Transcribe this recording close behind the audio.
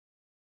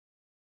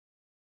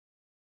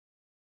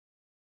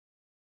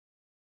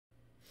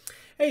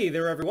Hey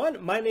there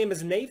everyone, my name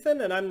is Nathan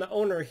and I'm the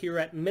owner here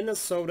at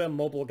Minnesota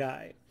Mobile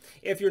Guy.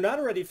 If you're not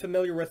already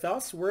familiar with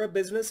us, we're a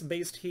business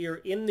based here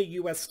in the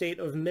U.S. state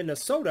of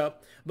Minnesota,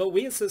 but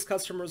we assist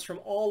customers from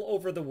all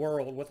over the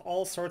world with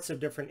all sorts of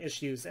different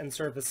issues and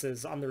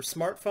services on their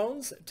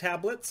smartphones,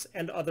 tablets,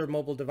 and other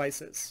mobile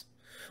devices.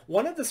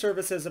 One of the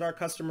services that our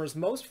customers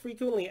most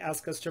frequently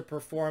ask us to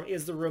perform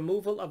is the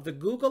removal of the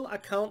Google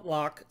Account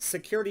Lock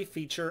security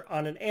feature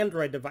on an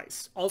Android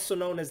device, also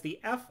known as the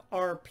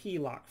FRP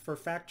lock for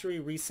factory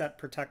reset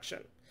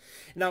protection.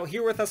 Now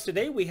here with us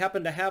today we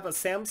happen to have a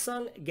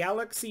Samsung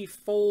Galaxy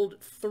Fold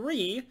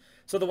 3,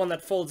 so the one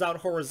that folds out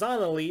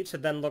horizontally to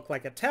then look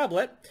like a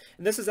tablet.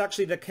 And this is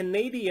actually the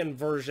Canadian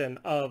version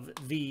of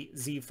the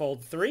Z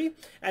Fold 3,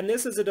 and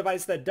this is a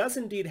device that does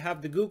indeed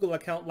have the Google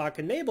Account Lock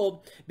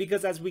enabled,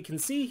 because as we can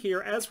see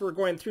here, as we're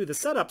going through the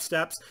setup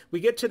steps, we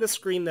get to the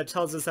screen that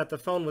tells us that the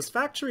phone was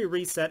factory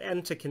reset,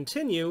 and to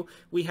continue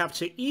we have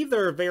to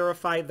either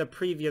verify the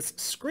previous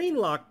screen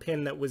lock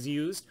pin that was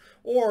used,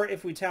 or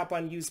if we tap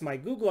on use my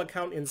Google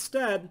account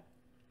instead,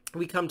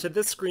 we come to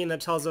this screen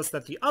that tells us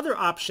that the other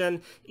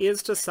option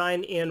is to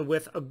sign in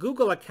with a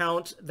Google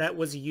account that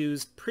was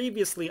used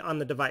previously on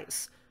the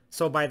device.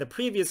 So by the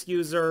previous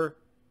user,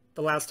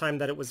 the last time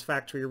that it was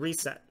factory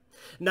reset.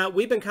 Now,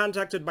 we've been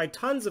contacted by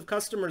tons of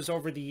customers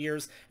over the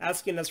years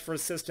asking us for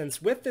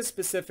assistance with this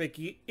specific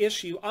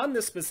issue on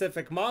this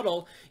specific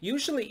model,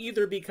 usually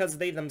either because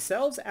they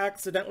themselves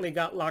accidentally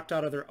got locked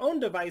out of their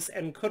own device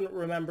and couldn't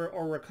remember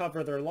or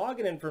recover their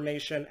login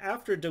information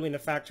after doing a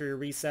factory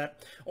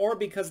reset, or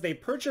because they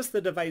purchased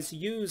the device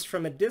used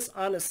from a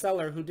dishonest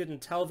seller who didn't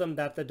tell them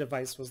that the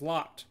device was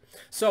locked.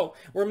 So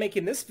we're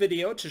making this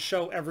video to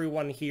show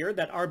everyone here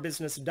that our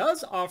business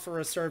does offer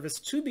a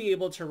service to be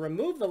able to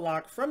remove the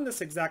lock from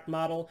this exact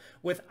model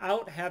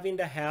without having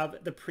to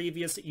have the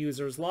previous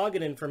user's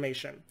login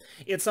information.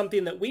 It's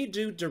something that we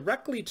do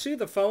directly to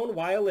the phone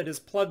while it is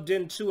plugged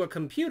into a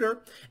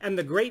computer, and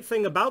the great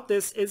thing about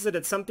this is that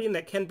it's something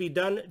that can be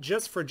done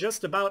for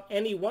just about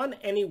anyone,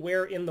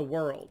 anywhere in the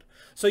world.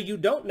 So you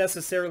don't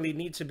necessarily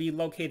need to be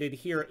located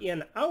here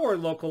in our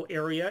local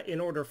area in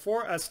order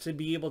for us to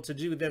be able to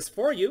do this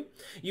for you.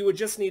 You would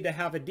just need to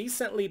have a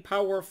decently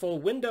powerful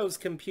Windows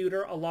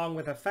computer along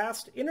with a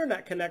fast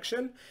internet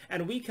connection,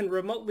 and we can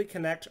remotely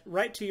connect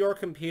right to your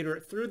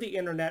computer through the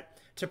internet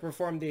to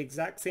perform the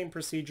exact same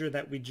procedure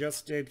that we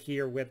just did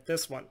here with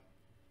this one.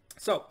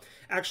 So,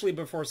 actually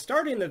before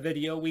starting the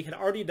video, we had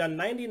already done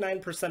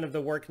 99% of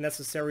the work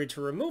necessary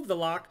to remove the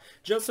lock,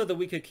 just so that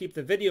we could keep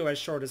the video as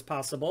short as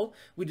possible.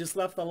 We just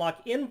left the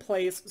lock in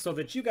place so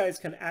that you guys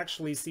can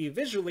actually see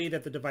visually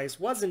that the device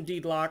was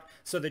indeed locked,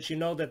 so that you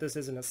know that this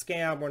isn't a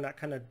scam,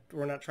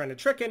 we're not trying to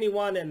trick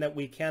anyone, and that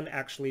we can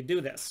actually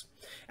do this.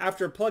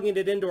 After plugging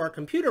it into our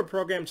computer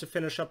program to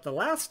finish up the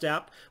last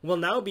step, we'll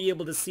now be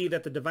able to see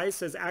that the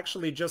device has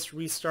actually just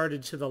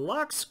restarted to the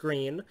lock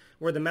screen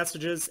where the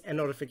messages and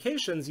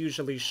notifications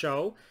usually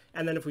show,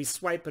 and then if we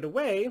swipe it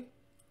away,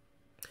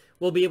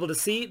 we'll be able to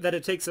see that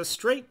it takes us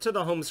straight to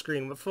the home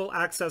screen with full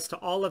access to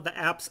all of the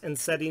apps and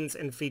settings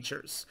and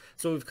features.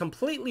 So we've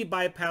completely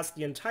bypassed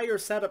the entire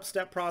setup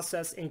step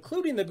process,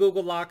 including the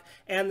Google lock,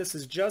 and this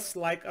is just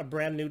like a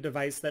brand new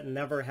device that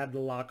never had the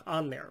lock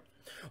on there.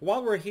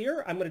 While we're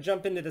here, I'm going to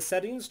jump into the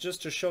settings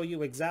just to show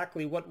you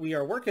exactly what we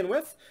are working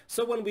with.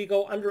 So when we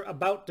go under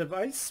About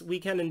Device, we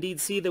can indeed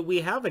see that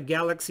we have a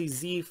Galaxy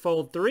Z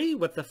Fold 3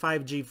 with the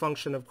 5G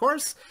function, of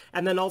course,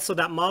 and then also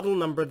that model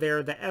number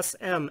there, the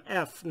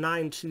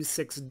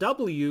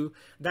SM-F926W,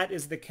 that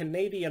is the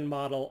Canadian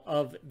model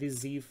of the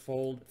Z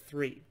Fold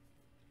 3.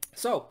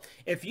 So,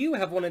 if you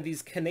have one of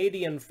these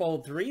Canadian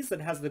Fold 3s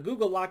that has the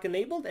Google lock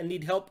enabled and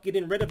need help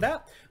getting rid of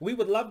that, we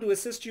would love to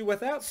assist you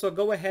with that, so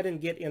go ahead and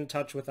get in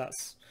touch with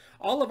us.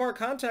 All of our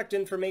contact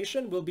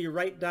information will be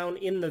right down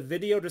in the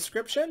video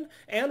description,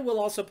 and we'll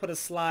also put a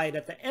slide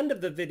at the end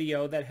of the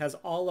video that has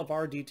all of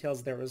our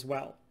details there as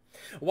well.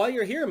 While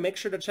you're here, make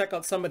sure to check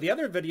out some of the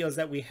other videos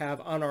that we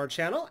have on our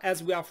channel,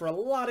 as we offer a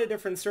lot of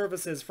different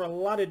services for a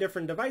lot of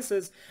different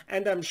devices,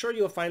 and I'm sure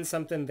you'll find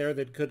something there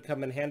that could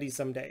come in handy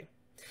someday.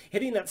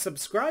 Hitting that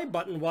subscribe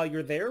button while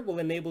you're there will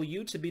enable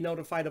you to be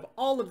notified of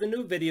all of the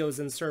new videos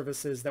and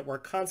services that we're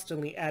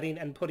constantly adding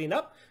and putting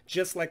up,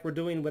 just like we're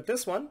doing with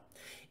this one.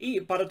 Y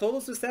para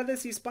todos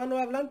ustedes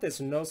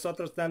hispanohablantes,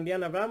 nosotros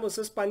también hablamos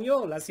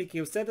español, así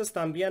que ustedes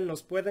también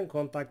nos pueden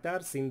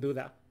contactar sin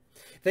duda.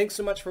 Thanks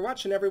so much for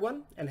watching,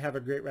 everyone, and have a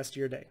great rest of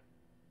your day.